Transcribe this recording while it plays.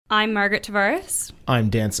I'm Margaret Tavares. I'm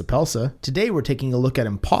Dan Sapelsa. Today we're taking a look at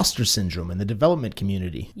imposter syndrome in the development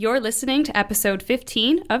community. You're listening to episode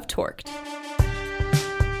 15 of Torqued.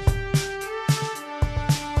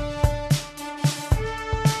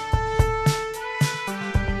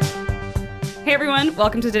 Hey everyone,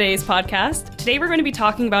 welcome to today's podcast. Today we're going to be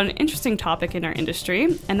talking about an interesting topic in our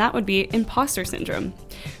industry, and that would be imposter syndrome.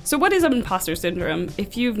 So what is imposter syndrome?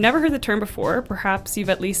 If you've never heard the term before, perhaps you've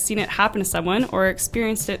at least seen it happen to someone or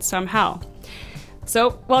experienced it somehow.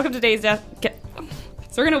 So we're going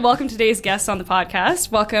to welcome today's guests on the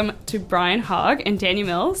podcast. Welcome to Brian Hogg and Daniel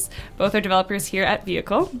Mills. Both are developers here at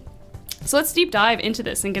Vehicle. So let's deep dive into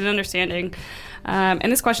this and get an understanding.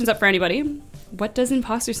 And this question's up for anybody. What does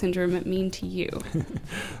imposter syndrome mean to you?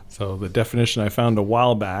 So the definition I found a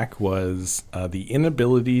while back was the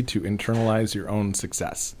inability to internalize your own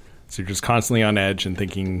success. So you're just constantly on edge and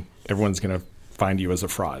thinking everyone's going to find you as a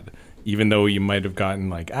fraud, even though you might have gotten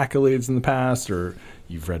like accolades in the past, or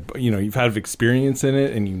you've read, you've had experience in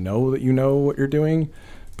it and you know that you know what you're doing,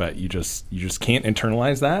 but you just can't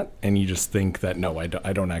internalize that, and you just think that no, I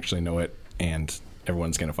don't actually know it, and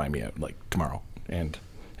everyone's going to find me out like tomorrow, and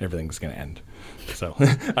everything's going to end. So I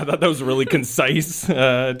thought that was a really concise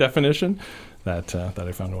definition that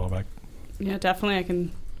I found a while back. Yeah, definitely. I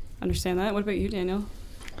can understand that. What about you, Daniel?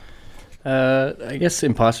 I guess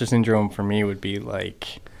imposter syndrome for me would be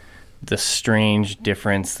like the strange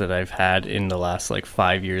difference that I've had in the last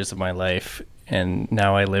 5 years of my life. And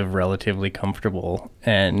now I live relatively comfortable,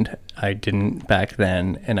 and I didn't back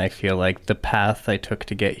then. And I feel like the path I took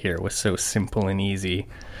to get here was so simple and easy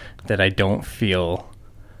that I don't feel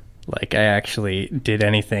like I actually did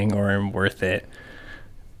anything or am worth it.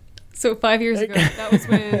 So 5 years ago, that was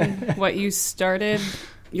when, you started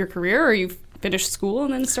your career, or you finished school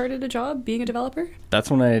and then started a job being a developer?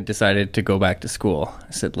 That's when I decided to go back to school.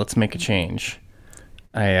 I said, let's make a change.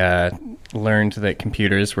 I learned that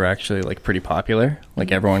computers were actually pretty popular.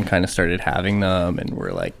 Everyone kind of started having them and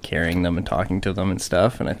were carrying them and talking to them and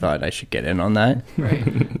stuff. And I thought I should get in on that. Right.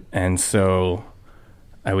 And so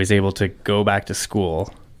I was able to go back to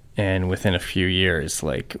school, and within a few years,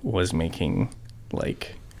 was making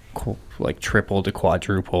triple to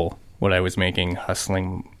quadruple what I was making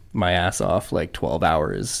hustling my ass off 12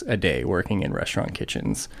 hours a day working in restaurant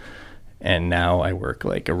kitchens. And now I work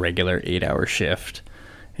a regular 8-hour shift,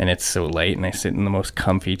 and it's so light, and I sit in the most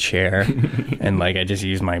comfy chair and I just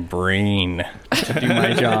use my brain to do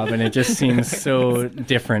my job, and it just seems so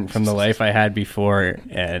different from the life I had before.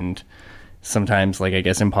 And sometimes I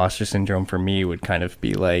guess imposter syndrome for me would kind of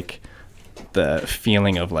be the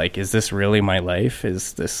feeling of is this really my life?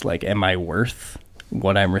 Is this am I worth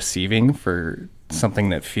what I'm receiving for something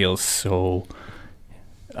that feels so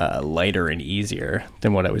lighter and easier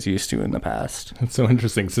than what I was used to in the past? That's so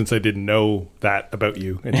interesting, since I didn't know that about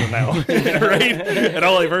you until now. Right? And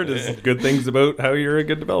all I've heard is good things about how you're a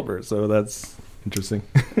good developer. So that's interesting.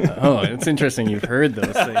 Oh, it's interesting you've heard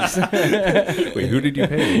those things. Wait, who did you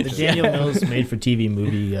pay? The Daniel Mills made-for-TV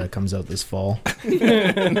movie comes out this fall. Not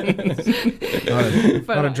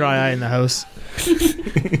a dry eye in the house.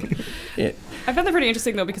 I found that pretty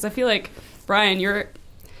interesting, though, because I feel like, Brian, your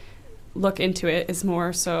look into it is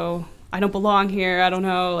more so, I don't belong here, I don't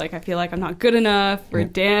know, I feel like I'm not good enough, where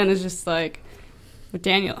Dan is just with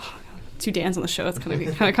Daniel, two Dans on the show, it's kind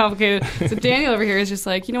of complicated. So Daniel over here is just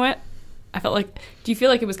you know what? I felt do you feel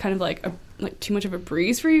like it was kind of too much of a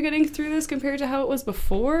breeze for you getting through this compared to how it was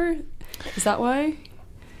before? Is that why?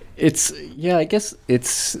 I guess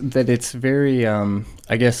it's that it's very,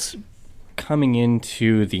 I guess coming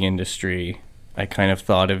into the industry, I kind of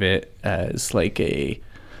thought of it as a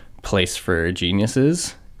place for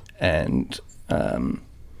geniuses. And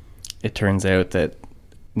it turns out that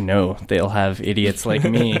no, they'll have idiots like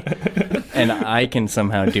me, and I can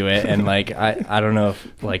somehow do it. And I don't know if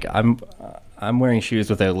I'm wearing shoes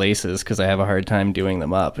without laces because I have a hard time doing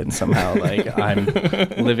them up, and somehow I'm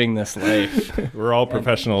living this life. We're all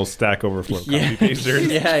professional Stack Overflow copy pasters.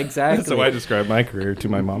 Yeah, exactly. So I describe my career to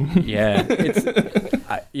my mom. Yeah,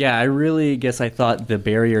 I really guess I thought the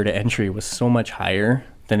barrier to entry was so much higher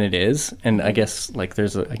than it is, and I guess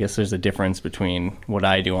there's a difference between what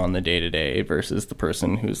I do on the day-to-day versus the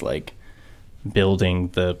person who's building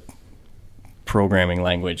the programming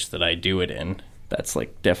language that I do it in. That's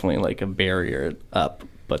definitely a barrier up,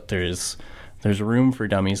 but there's room for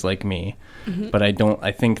dummies like me. Mm-hmm. But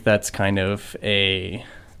I think that's kind of a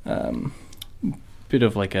bit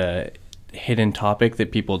of a hidden topic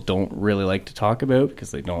that people don't really like to talk about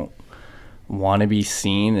because they don't want to be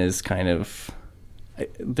seen as kind of,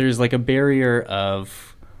 there's a barrier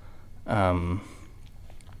of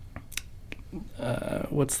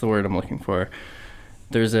what's the word I'm looking for?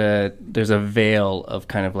 there's a veil of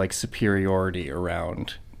kind of like superiority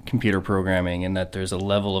around computer programming, and that there's a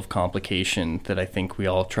level of complication that I think we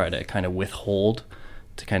all try to kind of withhold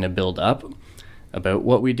to kind of build up about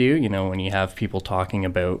what we do. You know, when you have people talking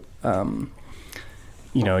about,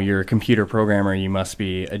 you know, you're a computer programmer, you must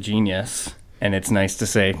be a genius. And it's nice to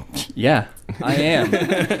say, yeah, I am.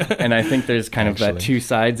 And I think there's kind of that two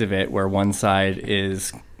sides of it, where one side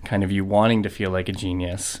is kind of you wanting to feel like a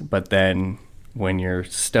genius, but then when you're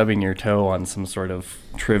stubbing your toe on some sort of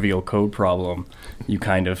trivial code problem, you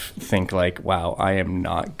kind of think like, wow, I am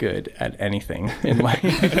not good at anything in life.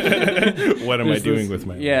 What am I doing with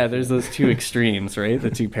my life? Yeah, there's those two extremes, right?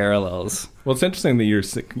 The two parallels. Well, it's interesting that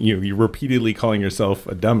you're repeatedly calling yourself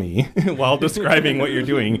a dummy while describing what you're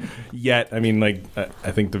doing. Yet, I mean, like,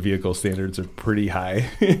 I think the vehicle standards are pretty high.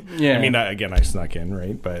 Yeah. I mean, again, I snuck in,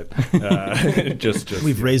 right? But just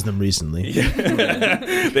we've raised them recently.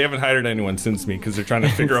 Yeah. They haven't hired anyone since me because they're trying to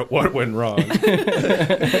figure out what went wrong.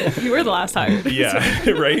 You were the last hired. Yeah,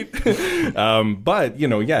 right. But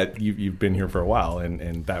you've been here for a while,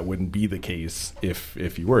 and that wouldn't be the case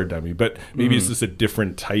if you were a dummy. But maybe it's just a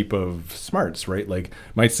different type of smarts, right? Like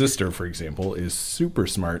my sister, for example, is super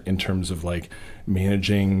smart in terms of like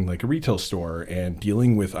managing like a retail store and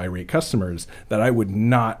dealing with irate customers that I would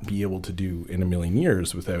not be able to do in a million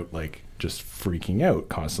years without like just freaking out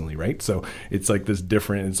constantly, right? So it's like this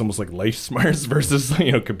different, it's almost like life smarts versus,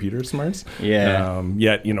 computer smarts. Yeah.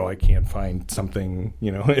 Yet, I can't find something,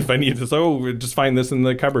 if I need to, just find this in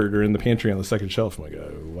the cupboard or in the pantry on the second shelf. I'm like,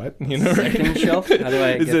 what? Second shelf? How do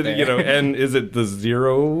I get there? And is it the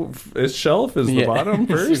zero shelf? Is the bottom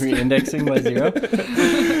first? Indexing by zero?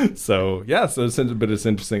 So it's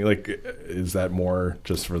interesting. Like, is that more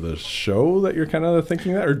just for the show that you're kind of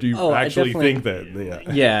thinking that, or do you actually think that?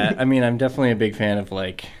 Yeah. Yeah, I mean, I'm definitely a big fan of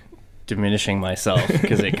like diminishing myself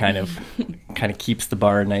because it kind of keeps the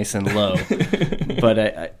bar nice and low.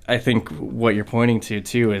 But I think what you're pointing to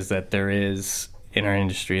too is that there is in our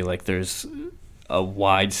industry, like there's a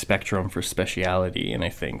wide spectrum for speciality, and I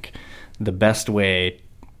think the best way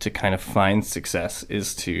to kind of find success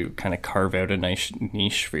is to kind of carve out a nice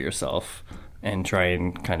niche for yourself and try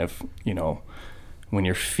and kind of, when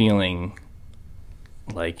you're feeling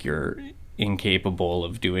like you're incapable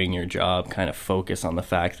of doing your job, kind of focus on the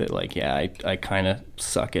fact that like, yeah, I kind of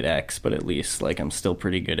suck at X, but at least like I'm still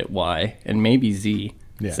pretty good at Y and maybe Z.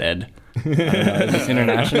 Yeah. Z. I don't know, is this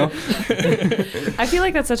international? I feel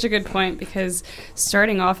like that's such a good point because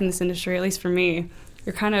starting off in this industry, at least for me,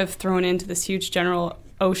 you're kind of thrown into this huge general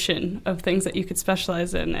ocean of things that you could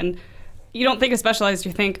specialize in, and you don't think of specialized,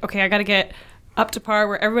 you think, okay, I got to get up to par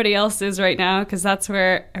where everybody else is right now because that's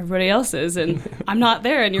where everybody else is, and I'm not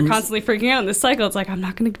there, and you're constantly freaking out in this cycle. It's like, I'm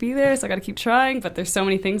not going to be there, so I got to keep trying, but there's so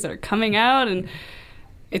many things that are coming out, and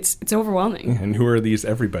it's overwhelming. And who are these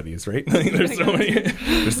everybody's, right? There's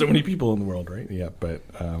so many people in the world, right? Yeah, but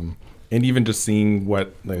and even just seeing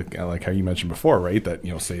what like how you mentioned before, right? That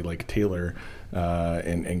say like Taylor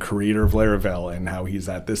and creator of Laravel and how he's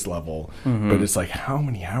at this level, but it's like how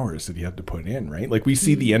many hours did he have to put in, right? Like we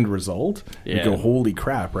see the end result, we go holy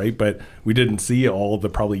crap, right? But we didn't see all the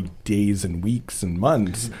probably days and weeks and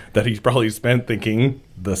months that he's probably spent thinking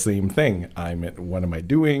the same thing. What am I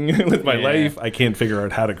doing with my life? I can't figure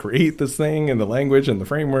out how to create this thing and the language and the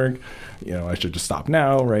framework. I should just stop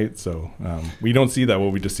now, right? So we don't see that.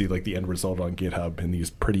 Well, we just see like the end result on GitHub and these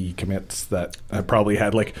pretty commits that I probably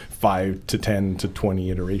had like 5 to 10 to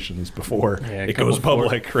 20 iterations before it goes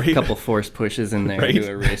public, right? A couple force pushes in there right? to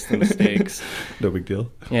erase the mistakes. No big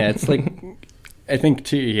deal. Yeah, it's like, I think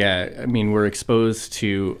too, I mean, we're exposed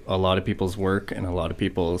to a lot of people's work and a lot of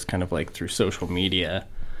people's kind of like through social media.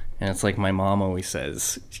 And it's like my mom always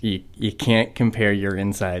says, you can't compare your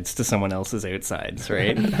insides to someone else's outsides,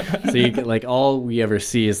 right? So like all we ever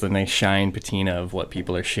see is the nice shine patina of what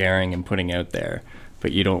people are sharing and putting out there.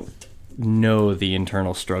 But you don't know the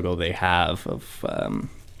internal struggle they have of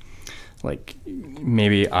like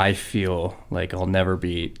maybe I feel like I'll never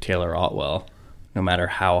be Taylor Otwell no matter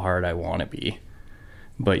how hard I want to be.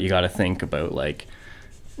 But you got to think about like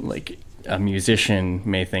a musician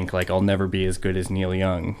may think like I'll never be as good as Neil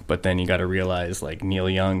Young, but then you got to realize like Neil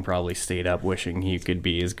Young probably stayed up wishing he could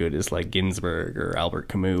be as good as like Ginsberg or Albert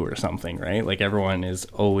Camus or something, right? Like everyone is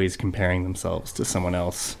always comparing themselves to someone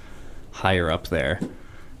else higher up there.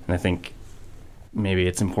 And I think maybe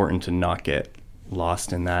it's important to not get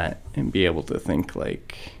lost in that and be able to think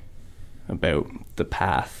like about the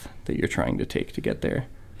path that you're trying to take to get there.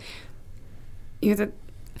 That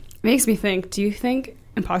makes me think, do you think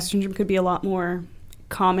imposter syndrome could be a lot more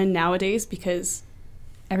common nowadays because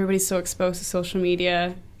everybody's so exposed to social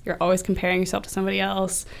media, you're always comparing yourself to somebody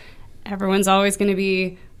else, everyone's always going to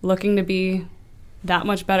be looking to be that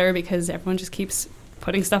much better because everyone just keeps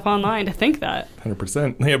putting stuff online to think that.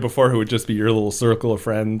 100%. Yeah, before it would just be your little circle of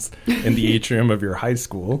friends in the atrium of your high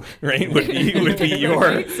school, right? Would be your,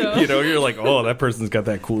 Right, so. you know, you're like, oh, that person's got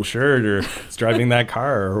that cool shirt or is driving that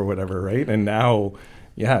car or whatever, right? And now,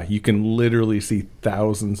 yeah, you can literally see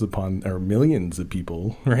thousands upon or millions of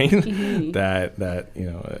people, right? that you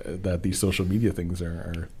know that these social media things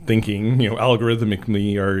are thinking, you know,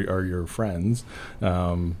 algorithmically are your friends,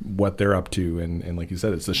 what they're up to, and like you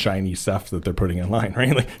said, it's the shiny stuff that they're putting online,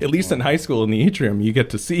 right? Like at least in high school in the atrium, you get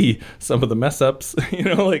to see some of the mess ups, you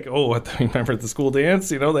know, like remember at the school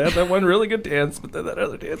dance, you know, they had that one really good dance, but then that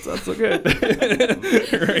other dance not so good,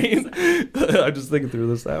 right? I'm just thinking through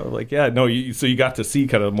this now, like so you got to see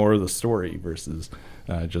kind of more of the story versus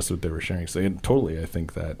just what they were sharing. So totally, I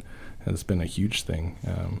think that has been a huge thing.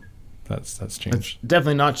 That's changed. It's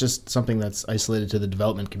definitely not just something that's isolated to the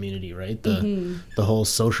development community, right? The whole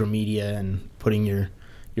social media and putting your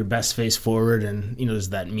best face forward, and you know, there's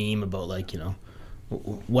that meme about like, you know,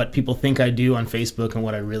 what people think I do on Facebook and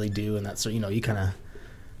what I really do, and that's, you know, you kind of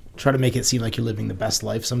try to make it seem like you're living the best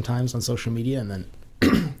life sometimes on social media, and then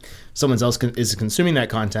someone else is consuming that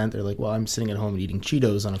content. They're like, well, I'm sitting at home and eating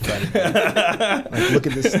Cheetos on a Friday night. Like, look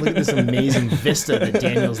at this amazing vista that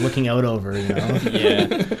Daniel's looking out over, you know?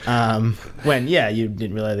 Yeah. When, you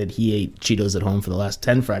didn't realize that he ate Cheetos at home for the last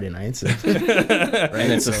 10 Friday nights. Right?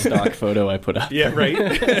 And it's a stock photo I put up. Yeah, right.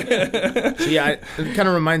 So it kind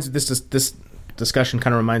of reminds this discussion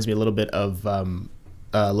kind of reminds me a little bit of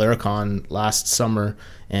Laracon last summer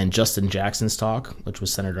and Justin Jackson's talk, which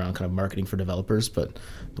was centered around kind of marketing for developers. But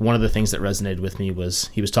one of the things that resonated with me was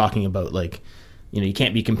he was talking about, like, you know, you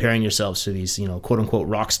can't be comparing yourselves to these, you know, quote unquote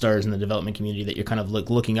rock stars in the development community that you're kind of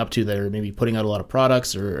looking up to that are maybe putting out a lot of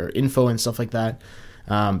products or info and stuff like that.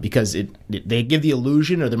 Because they give the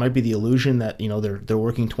illusion, or there might be the illusion that, you know, they're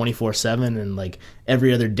working 24/7 and like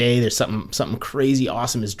every other day there's something crazy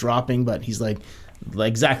awesome is dropping. But he's like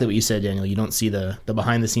exactly what you said, Daniel. You don't see the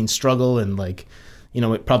behind the scenes struggle, and like, you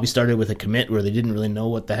know, it probably started with a commit where they didn't really know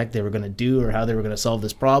what the heck they were going to do or how they were going to solve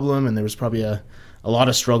this problem, and there was probably a lot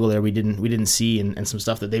of struggle there we didn't see, and some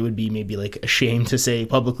stuff that they would be maybe like ashamed to say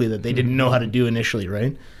publicly that they didn't know how to do initially,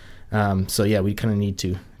 right? So yeah, we kind of need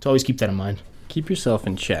to always keep that in mind. Keep yourself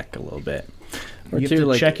in check a little bit. Or you have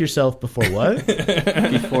to check yourself before what?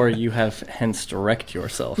 Before you have hence wrecked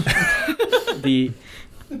yourself.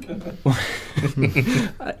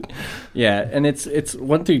 Yeah, and it's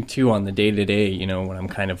one thing too on the day-to-day, you know, when I'm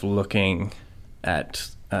kind of looking at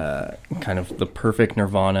kind of the perfect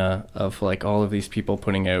nirvana of like all of these people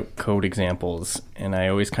putting out code examples, and I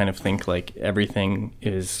always kind of think like everything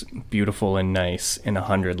is beautiful and nice in a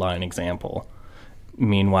 100-line example.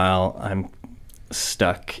 Meanwhile, I'm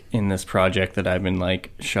stuck in this project that I've been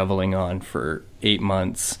like shoveling on for 8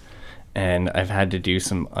 months, and I've had to do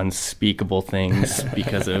some unspeakable things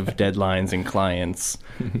because of deadlines and clients.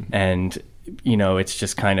 And, you know, it's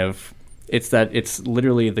just kind of, it's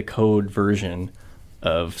literally the code version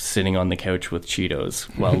of sitting on the couch with Cheetos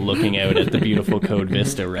while looking out at the beautiful code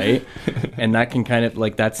vista, right? And that can kind of,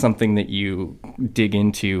 like, that's something that you dig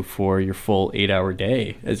into for your full 8-hour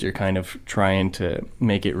day as you're kind of trying to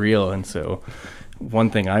make it real. And so one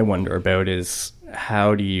thing I wonder about is,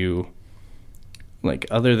 how do you, like,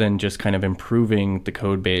 other than just kind of improving the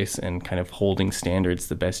code base and kind of holding standards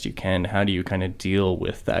the best you can, how do you kind of deal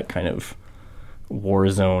with that kind of war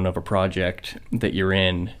zone of a project that you're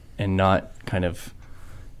in, and not kind of,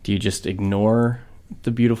 do you just ignore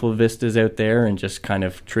the beautiful vistas out there and just kind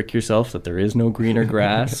of trick yourself that there is no greener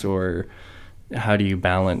grass? Or how do you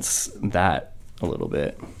balance that a little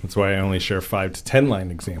bit? That's why I only share 5 to 10 line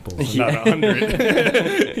examples, not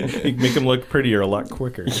 100. You make them look prettier a lot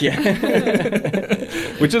quicker. Yeah.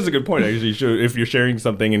 Which is a good point, actually. If you're sharing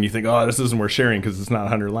something and you think, oh, this isn't worth sharing because it's not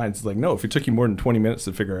 100 lines, it's like, no, if it took you more than 20 minutes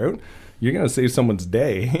to figure out, you're going to save someone's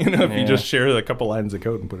day, you know, if you just share a couple lines of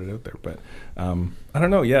code and put it out there. But I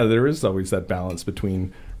don't know. Yeah, there is always that balance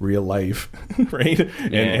between real life, right?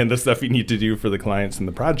 And the stuff you need to do for the clients and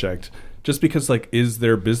the project. Just because, like, is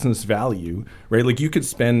there business value, right? Like, you could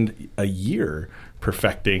spend a year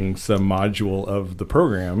perfecting some module of the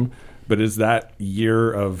program, but is that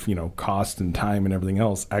year of, you know, cost and time and everything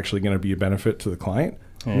else actually going to be a benefit to the client?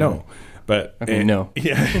 Yeah. No. But no.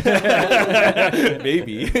 Yeah.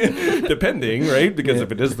 Maybe. Depending, right? Because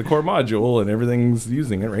if it is the core module and everything's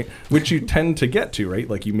using it, right? Which you tend to get to, right?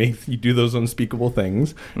 Like, you do those unspeakable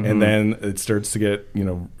things, and then it starts to get, you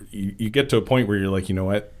know, you get to a point where you're like, you know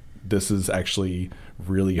what? this is actually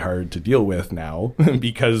really hard to deal with now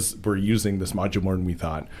because we're using this module more than we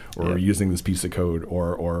thought, or we're using this piece of code,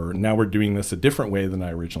 or now we're doing this a different way than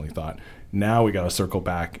I originally thought. Now we got to circle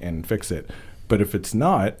back and fix it. But if it's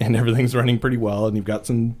not, and everything's running pretty well, and you've got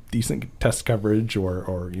some decent test coverage,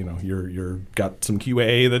 or you're got some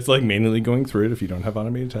QA that's like manually going through it if you don't have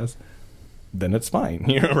automated tests, then it's fine,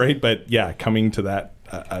 right? But yeah, coming to that,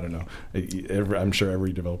 I don't know. I'm sure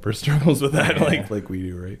every developer struggles with that, like we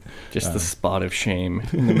do, right? Just the spot of shame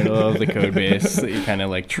in the middle of the code base that you kind of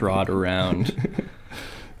like trot around.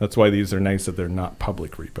 That's why these are nice that they're not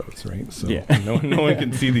public repos, right? So no one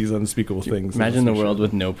can see these unspeakable things. Imagine the world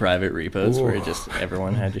with no private repos where just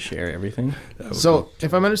everyone had to share everything. So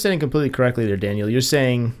if I'm understanding completely correctly there, Daniel, you're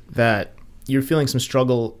saying that you're feeling some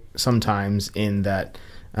struggle sometimes in that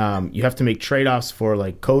you have to make trade-offs for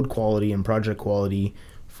like code quality and project quality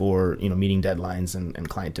for meeting deadlines and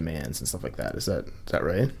client demands and stuff like that. Is that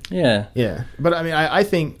right? Yeah. But I mean, I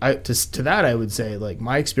think to that I would say, like,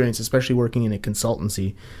 my experience, especially working in a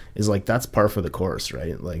consultancy, is like that's par for the course,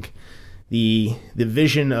 right? Like the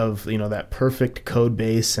vision of that perfect code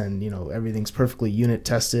base and everything's perfectly unit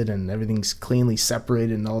tested and everything's cleanly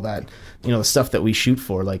separated and all that the stuff that we shoot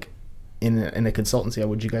for, like. In a consultancy,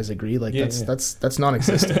 would you guys agree? Like that's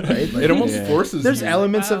non-existent, right? Like, it almost forces. There's you.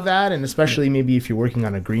 elements of that, and especially maybe if you're working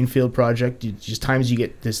on a greenfield project, just times you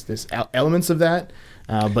get this elements of that.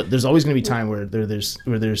 But there's always going to be time where there's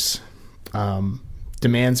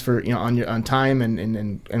demands for on time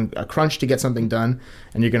and a crunch to get something done,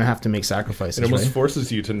 and you're going to have to make sacrifices. It almost right?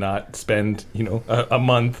 forces you to not spend a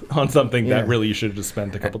month on something that really you should have just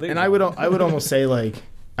spent a couple days. And I would almost say like.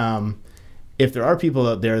 If there are people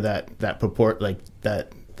out there that purport like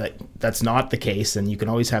that's not the case, and you can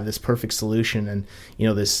always have this perfect solution, and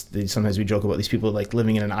sometimes we joke about these people like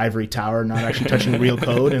living in an ivory tower, not actually touching real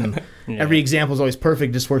code, and every example is always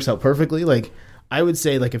perfect, just works out perfectly. Like I would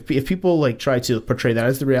say, like if people like try to portray that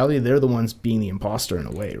as the reality, they're the ones being the imposter in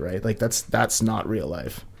a way, right? Like that's not real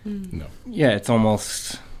life. No. Yeah, it's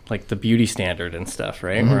almost like the beauty standard and stuff,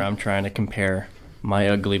 right? Where I'm trying to compare my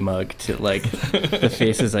ugly mug to like the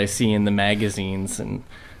faces I see in the magazines and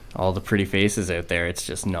all the pretty faces out there. It's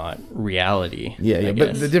just not reality. Yeah.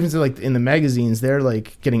 But the difference is like in the magazines, they're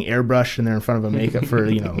like getting airbrushed and they're in front of a makeup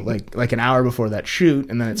for like an hour before that shoot,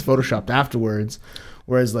 and then it's photoshopped afterwards.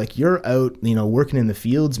 Whereas like you're out, working in the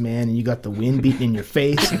fields, man, and you got the wind beating in your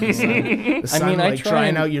face, and the sun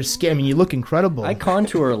drying out your skin. I mean, you look incredible. I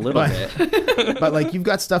contour a little bit, but like you've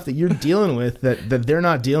got stuff that you're dealing with that they're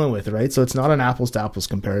not dealing with, right? So it's not an apples to apples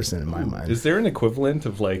comparison in my mind. Is there an equivalent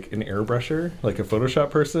of like an airbrusher, like a Photoshop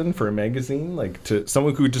person for a magazine, like to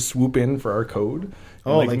someone who would just swoop in for our code?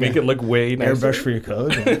 Like make it look way nicer. Airbrush for your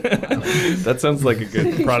code. That sounds like a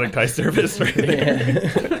good productized service right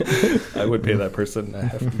there. I would pay that person a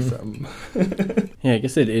hefty sum. Yeah, I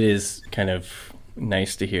guess it is kind of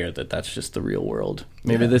nice to hear that that's just the real world.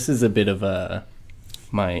 Maybe this is a bit of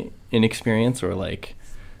my inexperience, or like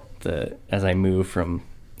as I move from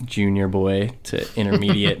junior boy to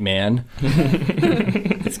intermediate man.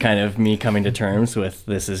 It's kind of me coming to terms with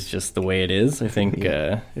this is just the way it is. I think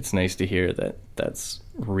it's nice to hear that that's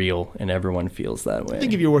real and everyone feels that way. I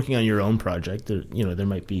think if you're working on your own project, there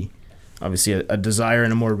might be obviously a desire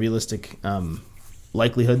and a more realistic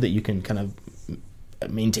likelihood that you can kind of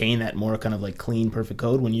maintain that more kind of like clean, perfect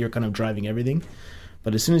code when you're kind of driving everything.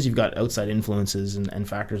 But as soon as you've got outside influences and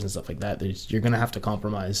factors and stuff like that, you're going to have to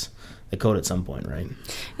compromise the code at some point, right?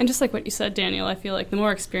 And just like what you said, Daniel, I feel like the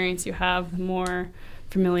more experience you have, the more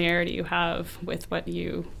familiarity you have with what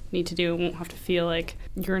you need to do, and won't have to feel like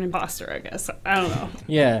you're an imposter, I guess. I don't know.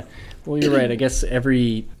 Yeah. Well, you're right. I guess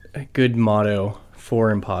every good motto for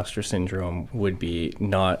imposter syndrome would be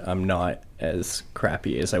I'm not as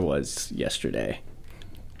crappy as I was yesterday.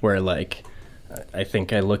 Where like, I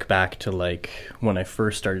think I look back to like when I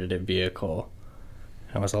first started at Vehicle,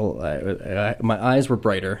 my eyes were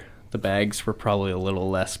brighter. The bags were probably a little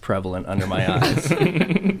less prevalent under my eyes,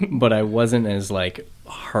 but I wasn't as like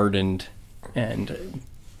hardened, and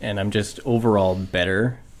I'm just overall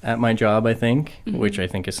better at my job, I think, which I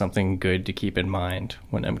think is something good to keep in mind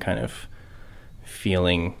when I'm kind of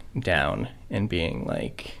feeling down and being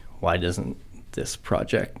like, why doesn't this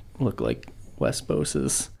project look like Wes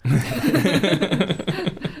Bose's? And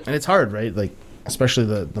it's hard, right? Like, especially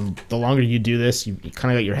the longer you do this, you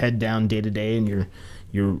kind of got your head down day to day, and you're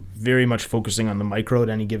very much focusing on the micro at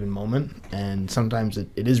any given moment. And sometimes it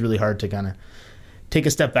is really hard to kind of take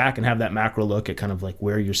a step back and have that macro look at kind of like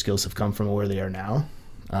where your skills have come from and where they are now.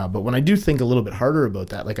 But when I do think a little bit harder about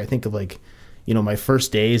that, like I think of like, my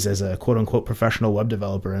first days as a quote unquote professional web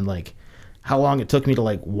developer, and like how long it took me to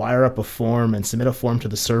like wire up a form and submit a form to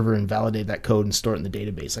the server and validate that code and store it in the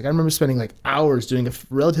database. Like I remember spending like hours doing a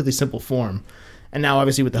relatively simple form. And now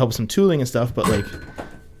obviously with the help of some tooling and stuff, but like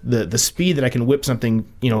the speed that I can whip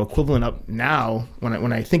something, equivalent up now,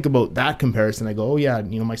 when I think about that comparison, I go, oh yeah,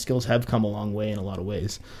 my skills have come a long way in a lot of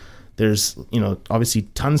ways. There's, obviously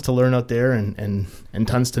tons to learn out there and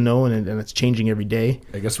tons to know, and it's changing every day.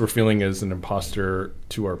 I guess we're feeling as an imposter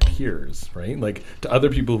to our peers, right? Like to other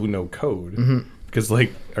people who know code. Mm-hmm. Because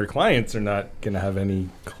like our clients are not going to have any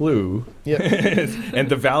clue, and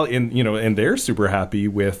the value, and they're super happy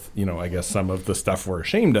with, I guess some of the stuff we're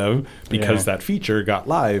ashamed of because that feature got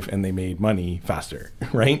live and they made money faster,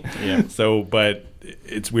 right? Yeah. So, but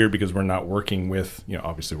it's weird because we're not working with,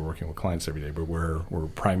 obviously we're working with clients every day, but we're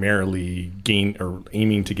primarily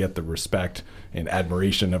aiming to get the respect and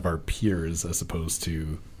admiration of our peers as opposed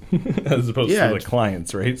to the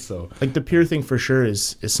clients, right? So like the peer thing for sure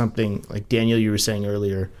is something like Daniel, you were saying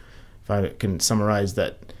earlier, if I can summarize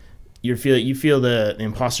that, you feel the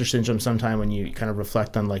imposter syndrome sometime when you kind of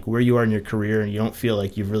reflect on like where you are in your career and you don't feel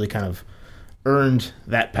like you've really kind of earned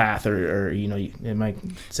that path or am I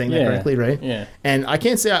saying that correctly, right? Yeah. And I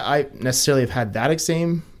can't say I necessarily have had that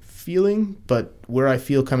same feeling, but where I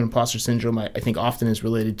feel kind of imposter syndrome, I think often is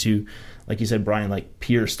related to, like you said, Brian, like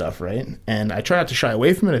peer stuff, right? And I try not to shy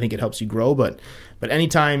away from it. I think it helps you grow, but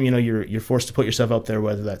anytime you're forced to put yourself out there,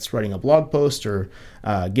 whether that's writing a blog post or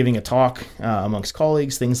giving a talk amongst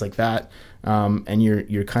colleagues, things like that, and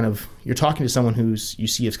you're talking to someone who's you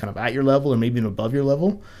see is kind of at your level or maybe even above your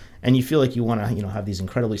level, and you feel like you want to have these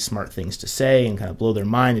incredibly smart things to say and kind of blow their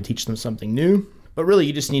mind and teach them something new, but really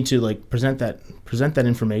you just need to like present that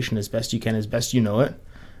information as best you can, as best you know it.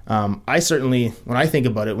 I certainly, when I think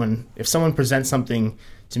about it, if someone presents something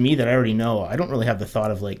to me that I already know, I don't really have the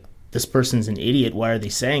thought of like, this person's an idiot, why are they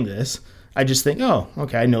saying this? I just think, oh,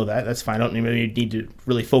 okay, I know that, that's fine. I don't really need to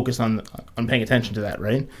really focus on paying attention to that,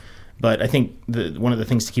 right? But I think one of the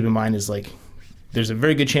things to keep in mind is like, there's a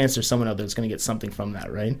very good chance there's someone out there that's going to get something from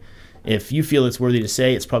that, right? If you feel it's worthy to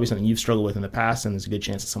say, it's probably something you've struggled with in the past, and there's a good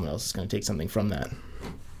chance that someone else is going to take something from that.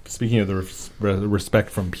 Speaking of the respect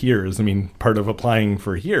from peers, I mean, part of applying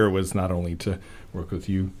for here was not only to work with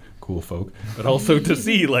you cool folk, but also to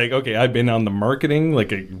see like, okay, I've been on the marketing,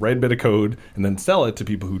 like a write a bit of code and then sell it to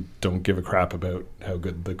people who don't give a crap about how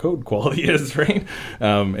good the code quality is, right?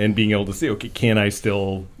 And being able to see, okay, can I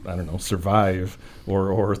still, I don't know, survive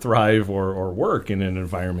or thrive or work in an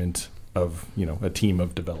environment of, a team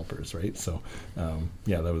of developers, right? So,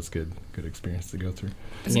 that was good experience to go through.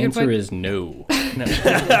 The answer is no.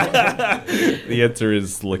 The answer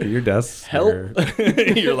is look at your desk. Help.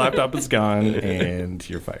 Your laptop is gone and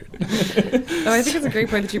you're fired. Oh, I think it's a great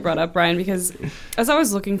point that you brought up, Brian, because as I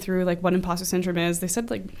was looking through like what imposter syndrome is, they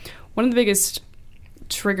said like one of the biggest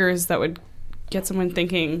triggers that would get someone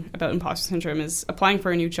thinking about imposter syndrome is applying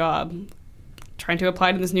for a new job, trying to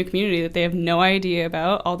apply to this new community that they have no idea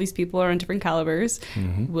about. All these people are in different calibers.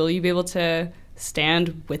 Mm-hmm. Will you be able to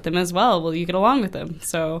stand with them as well? Will you get along with them?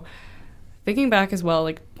 So thinking back as well,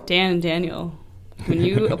 like Dan and Daniel, when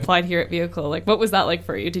you applied here at Vehicle, like what was that like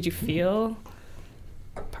for you? Did you feel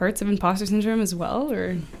parts of imposter syndrome as well,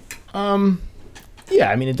 or? Yeah,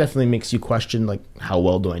 I mean, it definitely makes you question like, how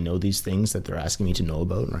well do I know these things that they're asking me to know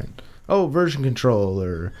about, right? Oh, version control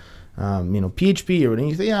or PHP or whatever.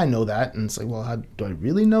 You think, yeah, I know that. And it's like, well, how do I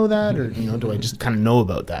really know that? Or, do I just kind of know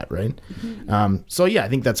about that, right? So, yeah, I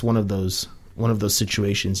think that's one of those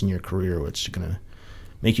situations in your career which is going to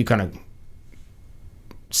make you kind of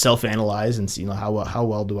self-analyze and see, how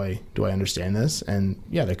well do I understand this? And,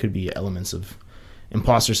 yeah, there could be elements of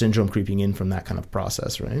imposter syndrome creeping in from that kind of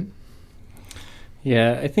process, right?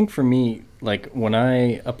 Yeah, I think for me, like when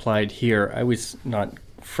I applied here, I was not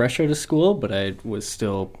fresh out of school, but I was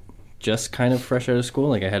still just kind of fresh out of school.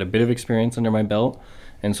 Like I had a bit of experience under my belt.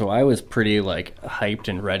 And so I was pretty like hyped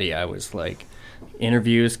and ready. I was like,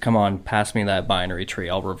 interviews, come on, pass me that binary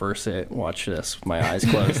tree. I'll reverse it. Watch this with my eyes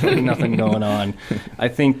closed. Like nothing going on. I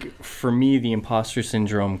think for me, the imposter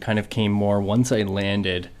syndrome kind of came more once I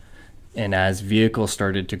landed and as Vehicle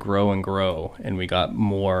started to grow and we got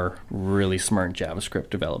more really smart JavaScript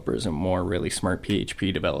developers and more really smart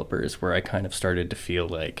PHP developers, where I kind of started to feel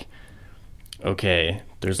like, okay,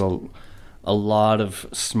 there's a lot of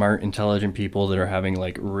smart, intelligent people that are having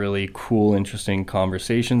like really cool, interesting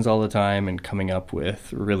conversations all the time and coming up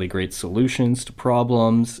with really great solutions to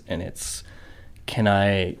problems. And it's, can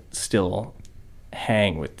I still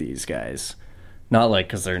hang with these guys? Not like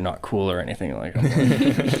because they're not cool or anything like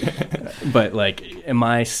that. But like, am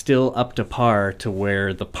I still up to par to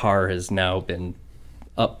where the par has now been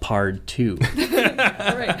up parred to?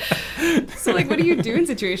 Right. So, like, what do you do in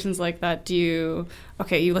situations like that? Do you,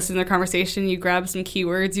 you listen to their conversation, you grab some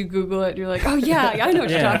keywords, you Google it, and you're like, oh, yeah, I know what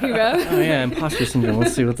you're talking about. Oh, yeah, imposter syndrome.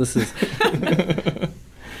 Let's see what this is.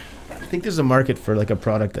 I think there's a market for, like, a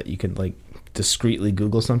product that you could, like, discreetly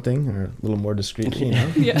Google something, or a little more discreetly, you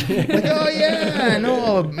know? Yeah. Like, oh, yeah,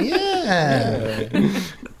 no, yeah.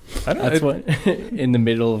 I don't That's what, in the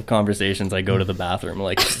middle of conversations, I go to the bathroom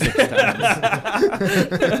like 6 times.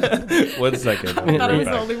 1 second. I thought I was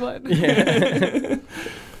the only one. Yeah.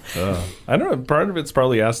 I don't know. Part of it's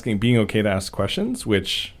probably being okay to ask questions,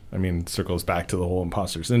 which, I mean, circles back to the whole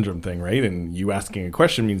imposter syndrome thing, right? And you asking a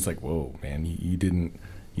question means like, whoa, man, you didn't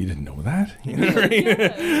know that? You know, right?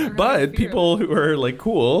 Yeah, But people who are like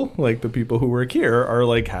cool, like the people who work here, are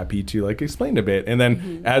like happy to like explain a bit. And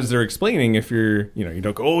then as they're explaining, if you're, you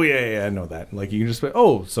don't go, oh yeah, I know that. Like you can just say,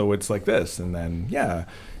 oh, so it's like this. And then,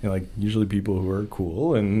 like usually people who are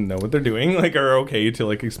cool and know what they're doing, like are okay to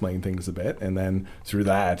like explain things a bit. And then through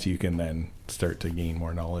that, you can then start to gain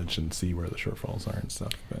more knowledge and see where the shortfalls are and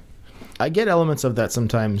stuff. But I get elements of that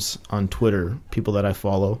sometimes on Twitter, people that I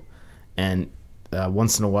follow, and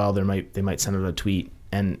once in a while they might send out a tweet,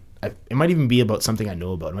 and it might even be about something I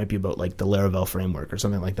know about. It might be about like the Laravel framework or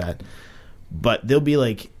something like that. But they'll be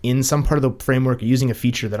like in some part of the framework using a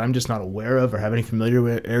feature that I'm just not aware of or have any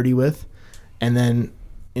familiarity with, and then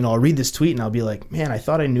I'll read this tweet and I'll be like, man, I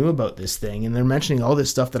thought I knew about this thing, and they're mentioning all this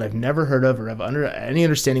stuff that I've never heard of or have any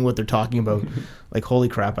understanding what they're talking about. Like, holy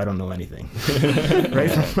crap, I don't know anything. Right?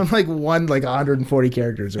 From like 140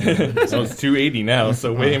 characters or whatever. So it's 280 now,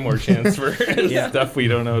 so way more chance for stuff we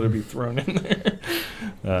don't know to be thrown in there.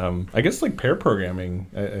 I guess like pair programming,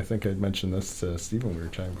 I think I mentioned this to Steve when we were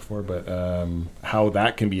chatting before, but how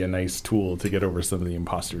that can be a nice tool to get over some of the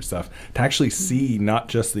imposter stuff, to actually see not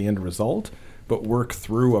just the end result, but work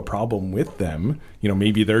through a problem with them.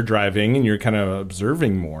 Maybe they're driving and you're kind of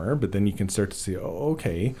observing more, but then you can start to see, oh,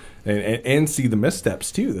 okay, and see the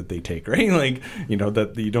missteps too that they take, right? Like,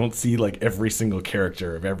 that you don't see like every single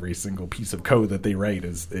character of every single piece of code that they write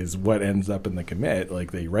is what ends up in the commit.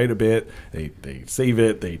 Like they write a bit, they save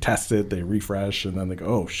it, they test it, they refresh, and then they go,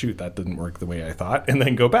 oh shoot, that didn't work the way I thought, and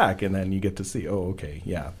then go back, and then you get to see, oh, okay,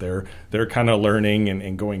 yeah, they're kind of learning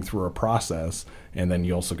and going through a process. And then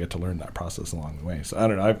you also get to learn that process along the way. So I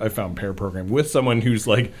don't know. I found pair programming with someone who's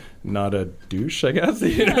like not a douche, I guess.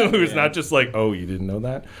 Who's not just like, oh, you didn't know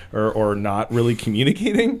that, or not really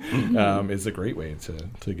communicating, is a great way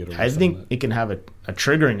to get over. I think it can have a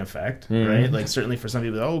triggering effect, right? Like certainly for some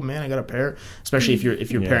people, oh man, I got a pair. Especially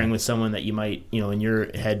if you're pairing with someone that you might in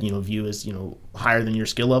your head view as higher than your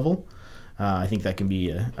skill level. I think that can be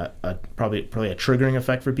a probably a triggering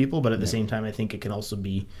effect for people. But at the same time, I think it can also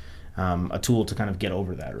be a tool to kind of get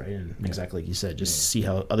over that, right? And exactly like you said, just see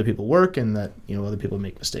how other people work, and that other people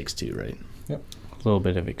make mistakes too, right? Yep. A little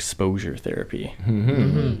bit of exposure therapy.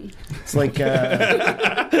 It's like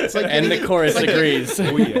and the chorus agrees.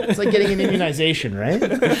 It's like getting an immunization, right?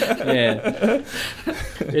 Yeah,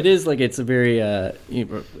 it is. Like it's a very.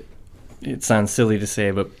 It sounds silly to say,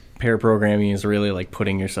 but pair programming is really like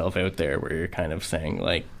putting yourself out there, where you're kind of saying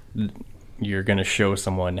like you're going to show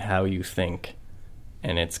someone how you think.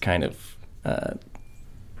 And it's kind of,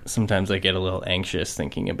 sometimes I get a little anxious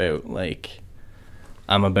thinking about, like,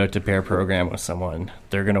 I'm about to pair program with someone.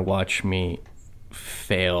 They're going to watch me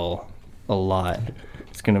fail a lot.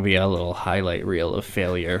 It's going to be a little highlight reel of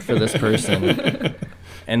failure for this person.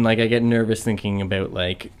 And, like, I get nervous thinking about,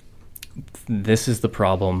 like, this is the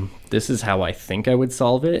problem. This is how I think I would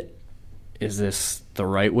solve it. Is this the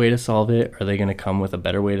right way to solve it? Are they going to come with a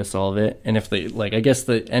better way to solve it? And if they, like, I guess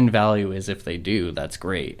the end value is if they do, that's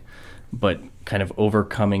great. But kind of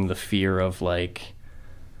overcoming the fear of, like,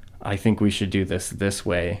 I think we should do this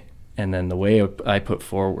way. And then the way I put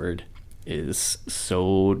forward is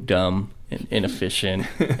so dumb and inefficient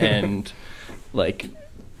and, like,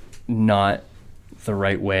 not the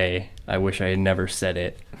right way. I wish I had never said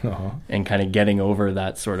it. And kind of getting over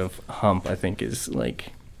that sort of hump, I think, is,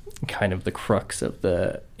 like, kind of the crux of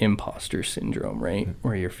the imposter syndrome, right?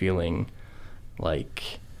 Where you're feeling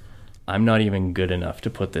like I'm not even good enough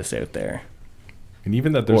to put this out there. And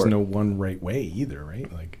even that there's no one right way either,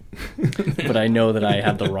 right? Like, but I know that I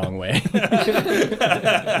have the wrong way.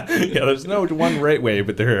 Yeah, there's no one right way,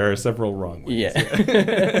 but there are several wrong ways.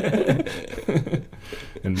 Yeah.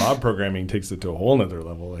 And mob programming takes it to a whole nother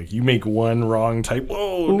level. Like, you make one wrong type,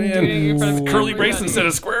 whoa, man, curly brace instead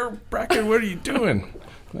of square bracket, what are you doing?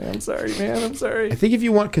 I'm sorry, man. I'm sorry. I think if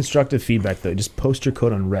you want constructive feedback, though, just post your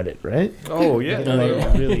code on Reddit, right? Oh, yeah.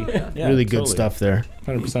 Really good stuff there.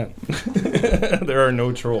 100%. There are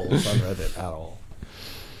no trolls on Reddit at all.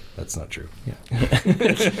 That's not true. Yeah.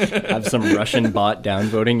 Have some Russian bot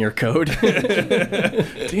downvoting your code.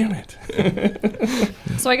 Damn it.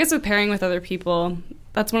 So I guess with pairing with other people,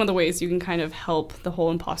 that's one of the ways you can kind of help the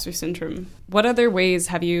whole imposter syndrome. What other ways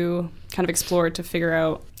have you kind of explored to figure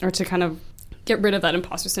out or to kind of get rid of that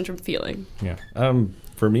imposter syndrome feeling? Yeah.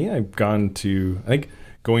 For me, I've gone to, I think,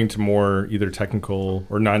 going to more either technical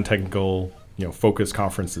or non-technical, focused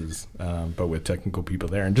conferences, but with technical people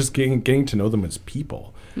there, and just getting to know them as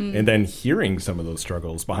people, and then hearing some of those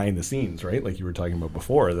struggles behind the scenes, right? Like you were talking about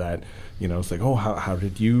before, that it's like, oh, how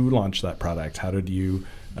did you launch that product? How did you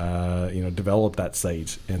develop that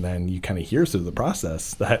site? And then you kind of hear through the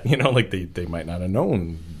process that like they might not have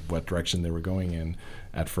known what direction they were going in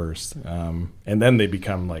at first, and then they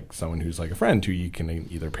become like someone who's like a friend who you can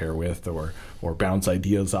either pair with or bounce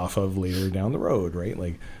ideas off of later down the road, right?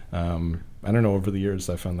 Like I don't know, over the years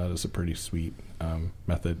I found that as a pretty sweet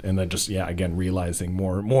method. And then just again realizing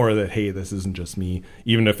more that, hey, this isn't just me.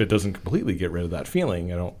 Even if it doesn't completely get rid of that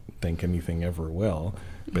feeling, I don't think anything ever will,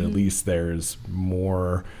 but at least there's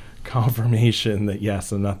more confirmation that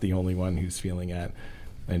yes, I'm not the only one who's feeling it.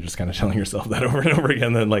 And just kind of telling yourself that over and over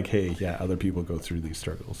again, then like, hey, other people go through these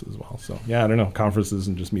struggles as well. So I don't know, conferences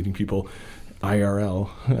and just meeting people IRL.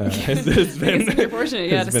 It's been, if you're fortunate,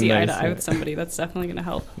 to see nice, eye to eye with somebody, that's definitely going to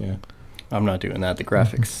help. Yeah. I'm not doing that. The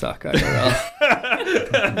graphics suck IRL.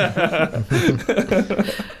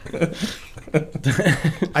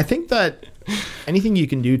 I think that anything you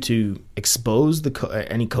can do to expose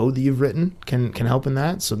any code that you've written can help in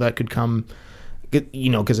that. So that could come,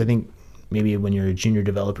 because I think maybe when you're a junior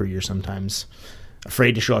developer, you're sometimes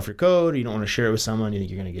afraid to show off your code. You don't want to share it with someone. You think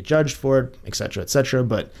you're going to get judged for it, et cetera, et cetera.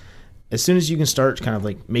 But as soon as you can start kind of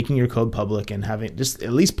like making your code public and having just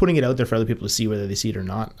at least putting it out there for other people to see whether they see it or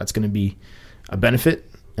not, that's going to be a benefit.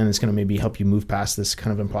 And it's going to maybe help you move past this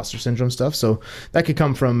kind of imposter syndrome stuff. So that could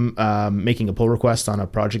come from making a pull request on a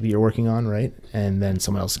project that you're working on, right? And then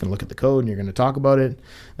someone else is going to look at the code and you're going to talk about it.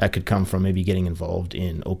 That could come from maybe getting involved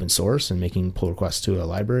in open source and making pull requests to a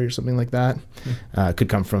library or something like that. It could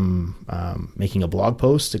come from making a blog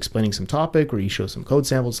post explaining some topic where you show some code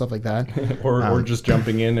samples, stuff like that. or just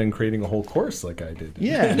jumping in and creating a whole course like I did.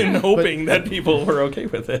 Yeah. And hoping that people were okay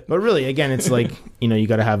with it. But really, again, it's like, you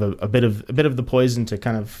got to have a bit of the poison to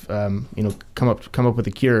kind of come up with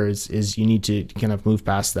a cure. Is you need to kind of move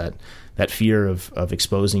past that fear of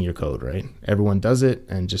exposing your code, right? Everyone does it,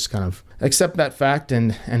 and just kind of accept that fact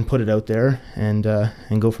and put it out there and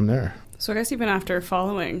go from there. So I guess even after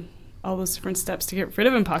following all those different steps to get rid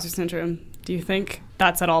of imposter syndrome, do you think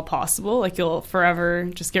that's at all possible? Like you'll forever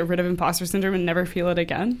just get rid of imposter syndrome and never feel it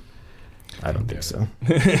again? I don't think so.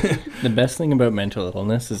 The best thing about mental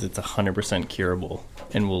illness is it's 100% curable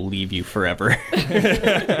and will leave you forever.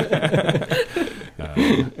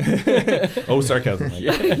 Sarcasm.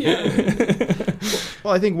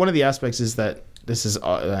 Well, I think one of the aspects is that this is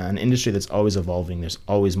an industry that's always evolving. There's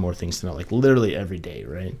always more things to know, like literally every day,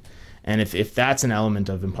 right? And if that's an element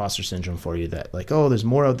of imposter syndrome for you, that like, oh, there's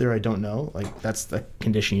more out there I don't know, like that's the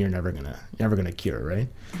condition you're never gonna cure, right?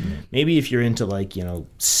 Mm-hmm. Maybe if you're into like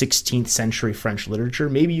 16th century French literature,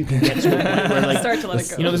 maybe you can get to a point where like start to let it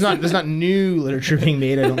go. There's not new literature being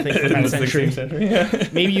made, I don't think, from that century. Yeah.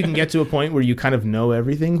 Maybe you can get to a point where you kind of know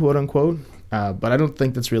everything, quote unquote. But I don't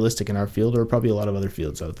think that's realistic in our field, or probably a lot of other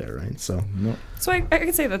fields out there, right? So no. So I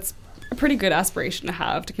could say that's a pretty good aspiration to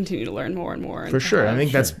have, to continue to learn more and more. For sure. I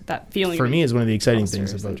think that's that feeling for me is one of the exciting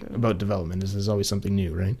things about development is there's always something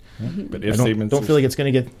new, right? Mm-hmm. But I don't feel like it's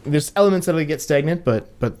going to get, there's elements that'll get stagnant,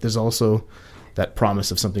 but there's also that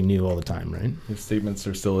promise of something new all the time, right? If statements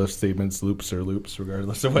are still if statements, loops are loops,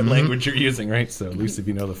 regardless of what language you're using, right? So at least if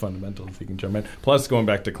you know the fundamentals, you can jump in. Plus, going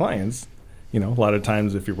back to clients, a lot of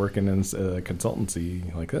times if you're working in a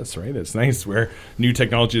consultancy like this, right, it's nice where new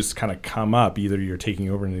technologies kind of come up. Either you're taking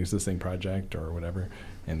over an existing project or whatever,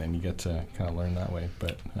 and then you get to kind of learn that way.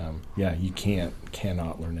 But you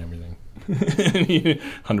cannot learn everything.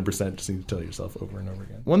 100% just need to tell yourself over and over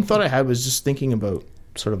again. One thought I had was just thinking about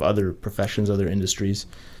sort of other professions, other industries.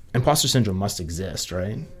 Imposter syndrome must exist,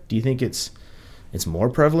 right? Do you think it's more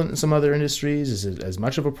prevalent in some other industries? Is it as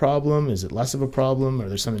much of a problem? Is it less of a problem? Are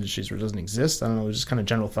there some industries where it doesn't exist? I don't know. Just kind of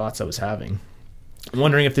general thoughts I was having. I'm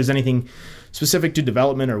wondering if there's anything specific to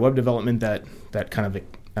development or web development that kind of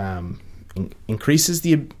increases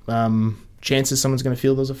the chances someone's going to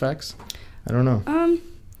feel those effects. I don't know.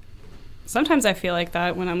 Sometimes I feel like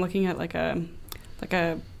that when I'm looking at like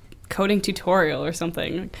a coding tutorial or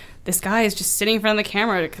something. this guy is just sitting in front of the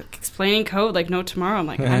camera explaining code like no tomorrow. I'm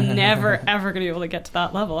like, I'm never, ever going to be able to get to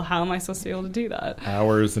that level. How am I supposed to be able to do that?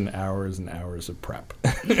 Hours and hours and hours of prep.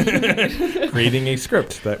 Creating a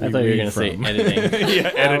script that we I thought you were going to from. say editing.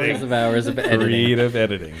 Yeah, editing. Hours of editing. Creative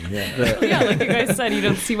editing. Yeah. Yeah, like you guys said, you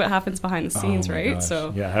don't see what happens behind the scenes, Oh my right? gosh.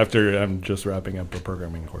 So yeah, after I'm just wrapping up a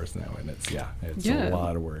programming course now, and it's Yeah. a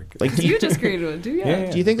lot of work. Like, you just created one, do you?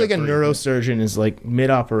 Yeah. do you think like a Got three. neurosurgeon is like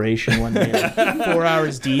mid-operation one day, like 4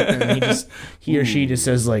 hours deep, and he or she just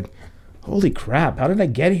says like, "Holy crap! How did I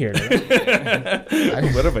get here?"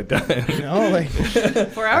 What have I done? You know, like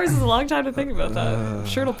 4 hours is a long time to think about that. I'm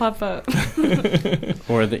sure it'll pop up.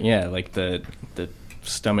 Or the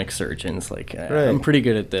stomach surgeons. Like, Right. I'm pretty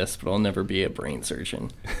good at this, but I'll never be a brain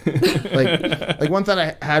surgeon. like one thought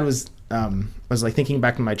I had was like thinking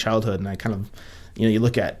back to my childhood, and I kind of, you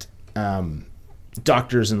look at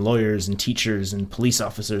doctors and lawyers and teachers and police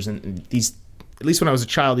officers, and these, at least when I was a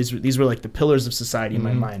child, these were like the pillars of society in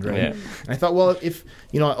my mind, right? Yeah. And I thought, well, if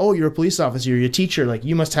you're a police officer, you're a teacher, like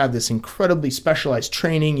you must have this incredibly specialized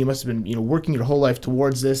training. You must have been working your whole life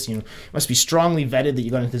towards this. You must be strongly vetted that you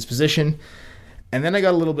got into this position. And then I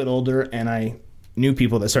got a little bit older, and I knew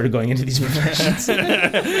people that started going into these professions.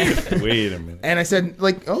 Wait a minute. And I said,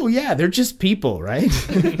 like, oh, yeah, they're just people, right?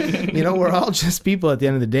 We're all just people at the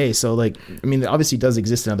end of the day. So, like, I mean, it obviously does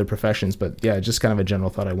exist in other professions, but, yeah, just kind of a general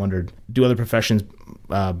thought. I wondered, do other professions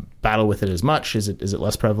battle with it as much? Is it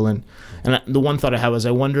less prevalent? And the one thought I had was,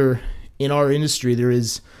 I wonder, in our industry, there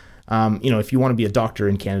is... if you want to be a doctor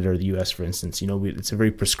in Canada or the U.S., for instance, it's a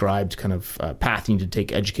very prescribed kind of path you need to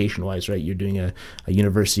take education-wise, right? You're doing a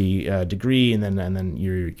university degree, and then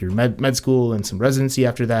your med school and some residency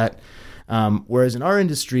after that. Whereas in our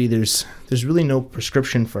industry, there's really no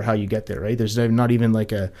prescription for how you get there, right? There's not even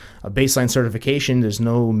like a baseline certification. There's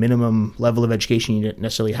no minimum level of education you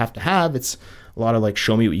necessarily have to have. It's a lot of like,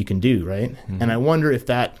 show me what you can do, right? Mm-hmm. And I wonder if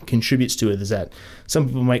that contributes to it, is that some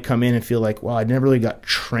people might come in and feel like, well, I never really got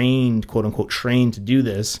trained, quote unquote, trained to do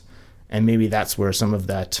this. And maybe that's where some of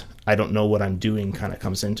that, I don't know what I'm doing, kind of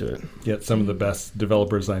comes into it. Yet some of the best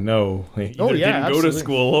developers I know either Oh, yeah, didn't go to absolutely.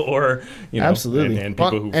 school or, Absolutely. and people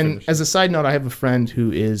who and finished. as a side note, I have a friend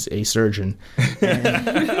who is a surgeon.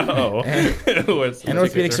 An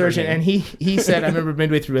orthopedic surgeon, and he said, I remember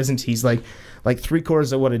midway through residency, he's like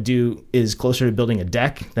 3/4 of what I do is closer to building a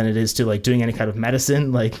deck than it is to like doing any kind of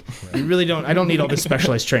medicine. Like, you really don't. I don't need all this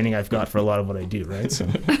specialized training I've got for a lot of what I do, right? So,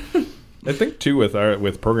 I think too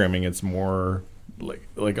with programming, it's more like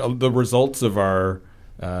the results of our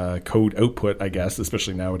code output, I guess,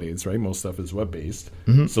 especially nowadays, right? Most stuff is web based,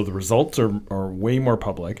 so the results are way more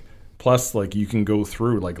public. Plus, like, you can go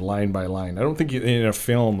through like line by line. I don't think in a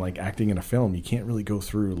film, like acting in a film, you can't really go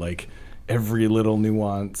through like every little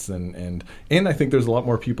nuance, and I think there's a lot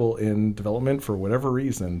more people in development for whatever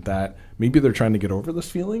reason that maybe they're trying to get over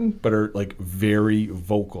this feeling, but are like very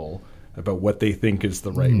vocal about what they think is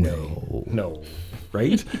the right way. No,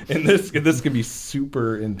 right? And this can be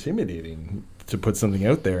super intimidating to put something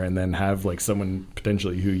out there and then have like someone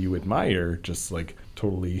potentially who you admire just like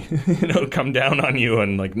totally come down on you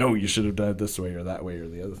and like, no, you should have done it this way or that way or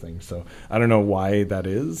the other thing. So I don't know why that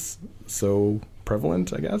is so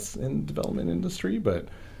prevalent, I guess, in development industry, but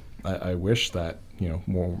I wish that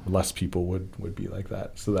less people would be like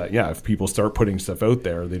that, so that if people start putting stuff out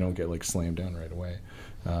there, they don't get like slammed down right away.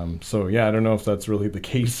 So I don't know if that's really the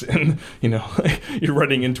case. And like, you're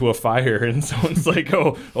running into a fire and someone's like,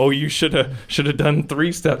 oh, you should have done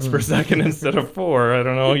 3 steps per second instead of 4. I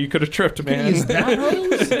don't know, you could have tripped, man. use that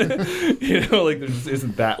hose? Like there just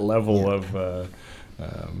isn't that level of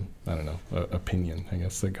I don't know, opinion, I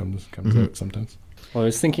guess, that comes out sometimes. Well, I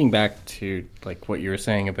was thinking back to like what you were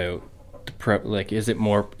saying about is it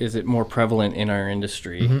more prevalent in our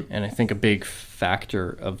industry? And I think a big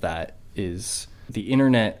factor of that is the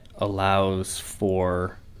internet allows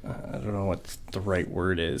for I don't know what the right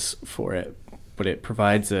word is for it, but it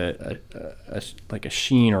provides a like a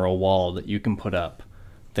sheen or a wall that you can put up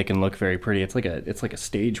that can look very pretty. It's like a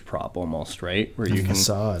stage prop almost, right? Where you can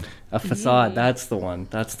facade. A facade, that's the one.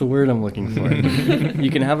 That's the word I'm looking for. You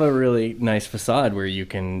can have a really nice facade where you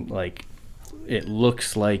can like it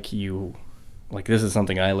looks like you like this is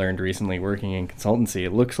something I learned recently working in consultancy.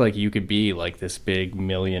 It looks like you could be like this big $1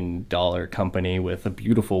 million company with a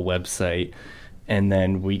beautiful website, and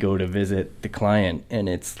then we go to visit the client and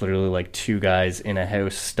it's literally like 2 guys in a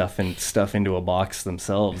house stuffing stuff into a box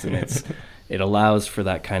themselves, and it allows for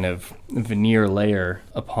that kind of veneer layer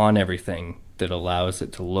upon everything that allows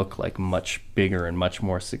it to look like much bigger and much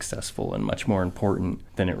more successful and much more important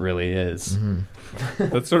than it really is.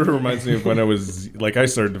 That sort of reminds me of when I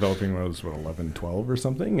started developing when I was 11, 12 or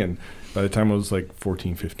something, and by the time I was like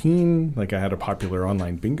 14, 15, like I had a popular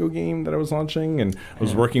online bingo game that I was launching, and I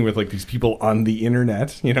was working with like these people on the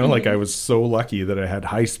internet, like I was so lucky that I had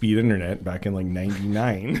high-speed internet back in like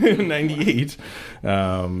 99, 98,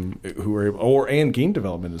 who were able, and game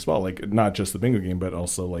development as well, like not just the bingo game, but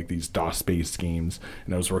also like these DOS-based games.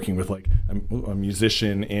 And I was working with like a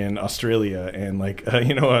musician in Australia and like,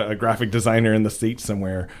 a graphic designer in the States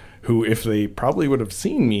somewhere, who, if they probably would have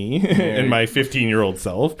seen me and my 15-year-old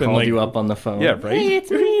self, Called like, you up on the phone. Yeah, right? Hey,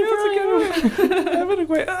 it's me.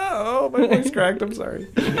 My voice cracked. I'm sorry.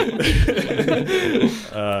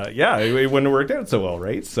 It wouldn't have worked out so well,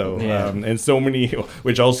 right? So, and so many,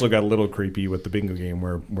 which also got a little creepy with the bingo game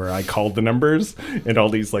where I called the numbers and all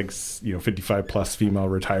these 55 plus female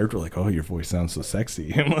retired were like, "Oh, your voice sounds so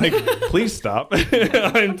sexy." I'm like, "Please stop.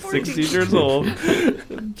 I'm 60 years old.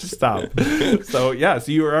 Just stop." So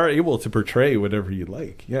you are able to portray whatever you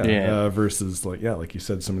like. Versus like you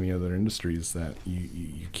said, so many other industries that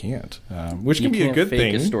you can't, which can be a good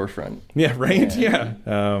thing. A storefront. Yeah, right. Yeah.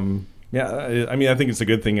 I mean, I think it's a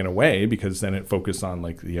good thing in a way, because then it focuses on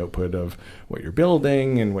like the output of what you're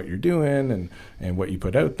building and what you're doing and what you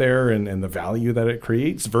put out there and the value that it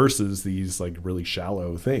creates, versus these like really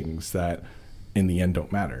shallow things that in the end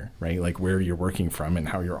don't matter, right? Like where you're working from and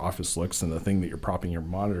how your office looks and the thing that you're propping your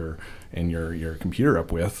monitor and your computer up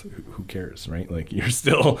with, who cares, right? Like you're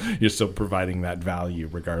still providing that value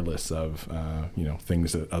regardless of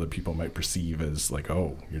things that other people might perceive as like,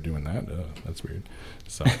 oh, you're doing that, that's weird.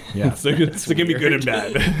 So so it can be good and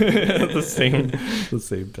bad at the same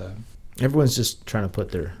time. Everyone's just trying to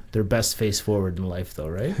put their best face forward in life, though,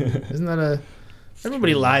 right? Isn't that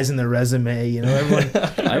everybody lies in their resume,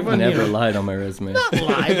 I've never lied on my resume. Not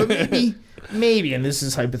lie, but maybe, and this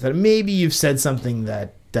is hypothetical, maybe you've said something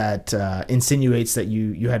that insinuates that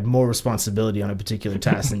you had more responsibility on a particular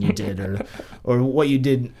task than you did, or what you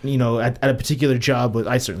did, at a particular job.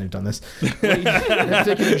 I certainly have done this. What you did at a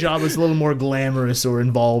particular job was a little more glamorous or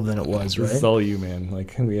involved than it was, right? This is all you, man.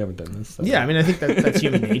 Like, we haven't done this. So. Yeah, I mean, I think that's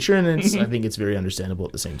human nature, and I think it's very understandable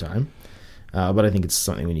at the same time. But I think it's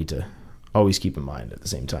something we need to always keep in mind at the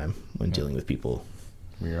same time when dealing with people.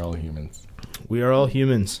 We are all humans. We are all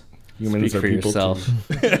humans. Humans Speak are for people yourself.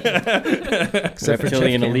 Except for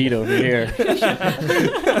Reptilian elite over here.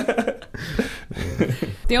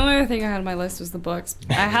 The only other thing I had on my list was the books.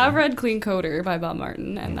 I have read Clean Coder by Bob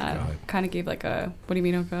Martin, and that kind of gave like a, what do you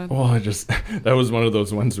mean, oh God? Well, that was one of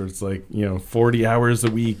those ones where it's like, 40 hours a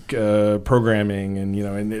week programming and,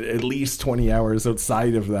 and at least 20 hours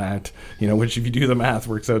outside of that, which if you do the math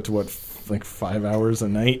works out to what, like 5 hours a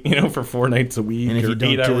night, for 4 nights a week. And if you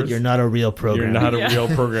don't 8 do hours, it, you're not a real programmer. You're not a real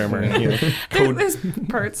programmer. There's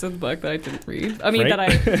parts of the book that I didn't read. I mean,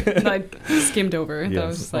 right? that I skimmed over. Yes. That I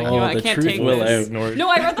was just like, I can't truth take will this. out. No,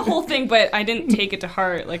 I read the whole thing, but I didn't take it to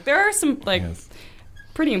heart. Like, there are some,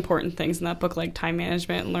 pretty important things in that book, like time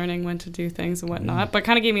management and learning when to do things and whatnot, but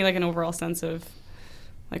kind of gave me, like, an overall sense of,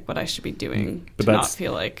 like, what I should be doing to not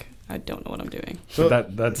feel like I don't know what I'm doing. So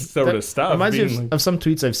that's sort of stuff. Reminds me of some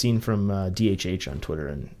tweets I've seen from DHH on Twitter,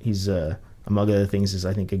 and he's, among other things, is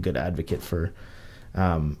I think a good advocate for,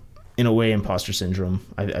 in a way, imposter syndrome.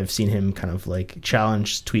 I've seen him kind of like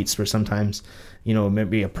challenge tweets where sometimes,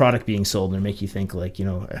 maybe a product being sold and make you think like,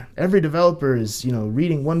 every developer is,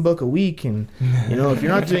 reading 1 book a week, and if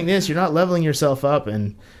you're not doing this, you're not leveling yourself up.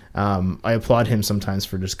 And I applaud him sometimes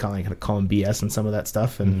for just kind of calling BS on some of that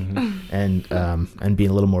stuff and being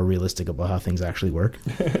a little more realistic about how things actually work.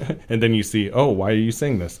 And then you see, oh, why are you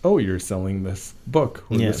saying this? Oh, you're selling this book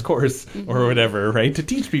or this course or whatever, right? To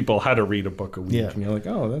teach people how to read a book a week. Yeah. And you're like,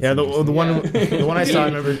 oh, that's the one I saw, I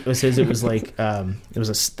remember, was his. It was like there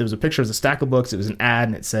was a picture of a stack of books. It was an ad,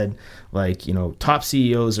 and it said like, top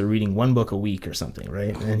CEOs are reading 1 book a week or something,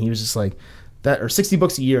 right? And he was just like, that, or 60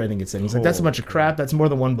 books a year, I think it said. He's like, that's a bunch of crap. That's more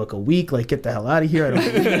than 1 book a week. Like, get the hell out of here. I don't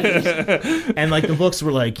believe this. And like the books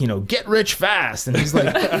were like, get rich fast. And he's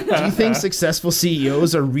like, do you think successful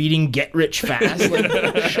CEOs are reading Get Rich Fast? Like,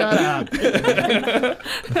 shut up. I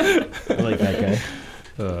like that guy.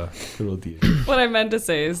 What I meant to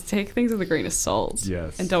say is take things with a grain of salt.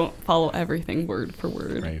 Yes. And don't follow everything word for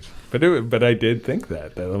word. Right. But I did think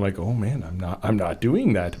that I'm like, oh man, I'm not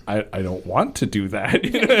doing that. I don't want to do that.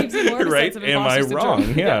 Yeah, it gives you more of a right? sense of Am I imposter wrong?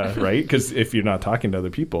 syndrome. Yeah. Right. Because if you're not talking to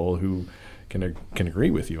other people who can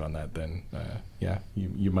agree with you on that, then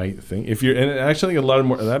you might think if you're, and actually a lot of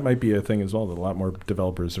more, that might be a thing as well, that a lot more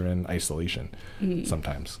developers are in isolation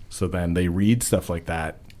sometimes. So then they read stuff like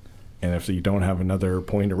that, and if you don't have another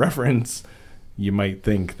point of reference, you might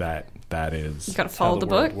think that is You got to follow the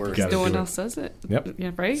book works. because no one Do it. else says it. Yep.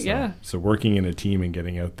 Yeah, right? Yeah. So working in a team and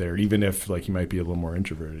getting out there, even if like you might be a little more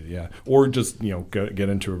introverted, yeah, or just get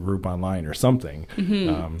into a group online or something.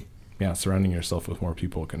 Surrounding yourself with more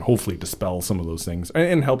people can hopefully dispel some of those things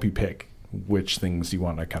and help you pick which things you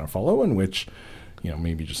want to kind of follow and which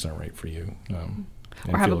maybe just aren't right for you.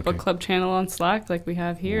 Or have a book club channel on Slack like we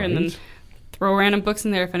have here, and then throw random books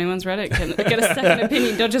in there if anyone's read it. Get a second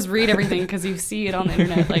opinion. Don't just read everything because you see it on the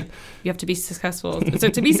internet. Like, you have to be successful. So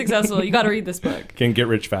to be successful, you got to read this book. Can Get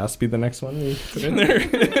Rich Fast be the next one we put in there?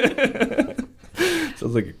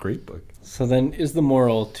 Sounds like a great book. So then is the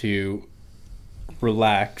moral to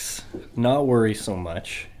relax, not worry so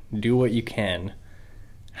much, do what you can,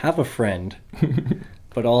 have a friend,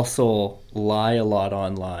 but also lie a lot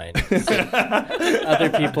online so other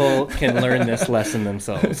people can learn this lesson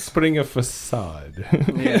themselves. It's putting a facade.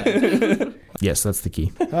 Yeah. Yes, that's the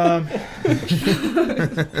key.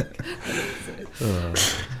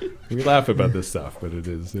 We laugh about this stuff, but it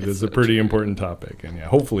is a pretty important topic, and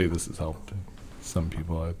hopefully this has helped some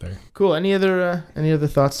people out there. Cool. Any other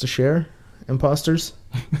thoughts to share, imposters?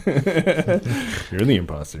 You're the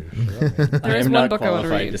imposter. I is am one not book I wanna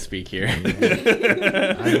qualified read. to speak here. I've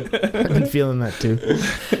been feeling that too.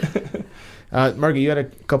 Margaret, you had a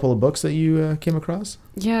couple of books that you came across?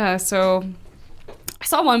 Yeah, so I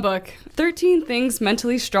saw one book, 13 Things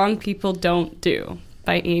Mentally Strong People Don't Do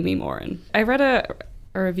by Amy Morin. I read a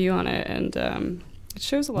review on it, and it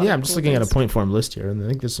shows a lot of I'm just cool looking at a things. point form list here, and I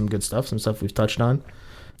think there's some good stuff, some stuff we've touched on.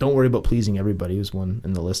 Don't worry about pleasing everybody is one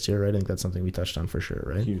in the list here, right? I think that's something we touched on for sure,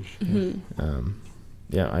 right? Huge. When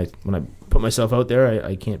I put myself out there,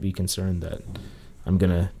 I can't be concerned that I'm going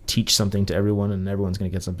to teach something to everyone and everyone's going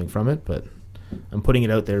to get something from it, but I'm putting it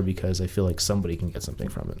out there because I feel like somebody can get something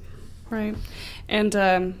from it. Right. And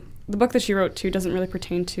the book that she wrote, too, doesn't really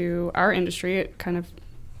pertain to our industry. It kind of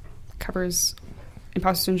covers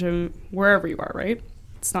imposter syndrome wherever you are, right?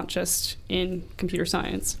 It's not just in computer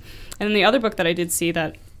science. And then the other book that I did see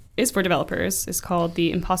that is for developers is called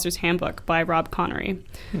The Imposter's Handbook by Rob Connery.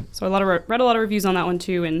 So I read a lot of reviews on that one,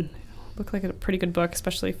 too, and looked like a pretty good book,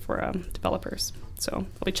 especially for developers. So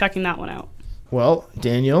I'll be checking that one out. Well,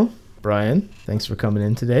 Daniel, Brian, thanks for coming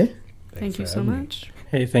in today. Thank you so much.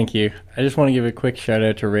 Hey, thank you. I just want to give a quick shout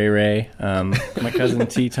out to Ray, my cousin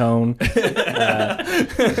T-Tone,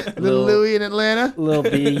 Little Louie in Atlanta. Lil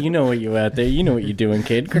B, you know what you out there. You know what you're doing,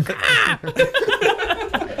 kid.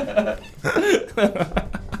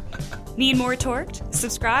 Need more Torqued?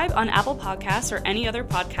 Subscribe on Apple Podcasts or any other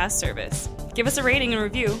podcast service. Give us a rating and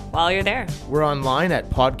review while you're there. We're online at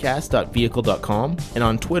podcast.vehicle.com and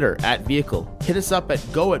on Twitter @vehicle. Hit us up at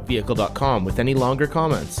go@vehicle.com with any longer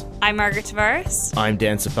comments. I'm Margaret Tavares. I'm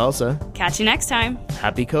Dan Sapelsa. Catch you next time.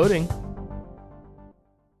 Happy coding.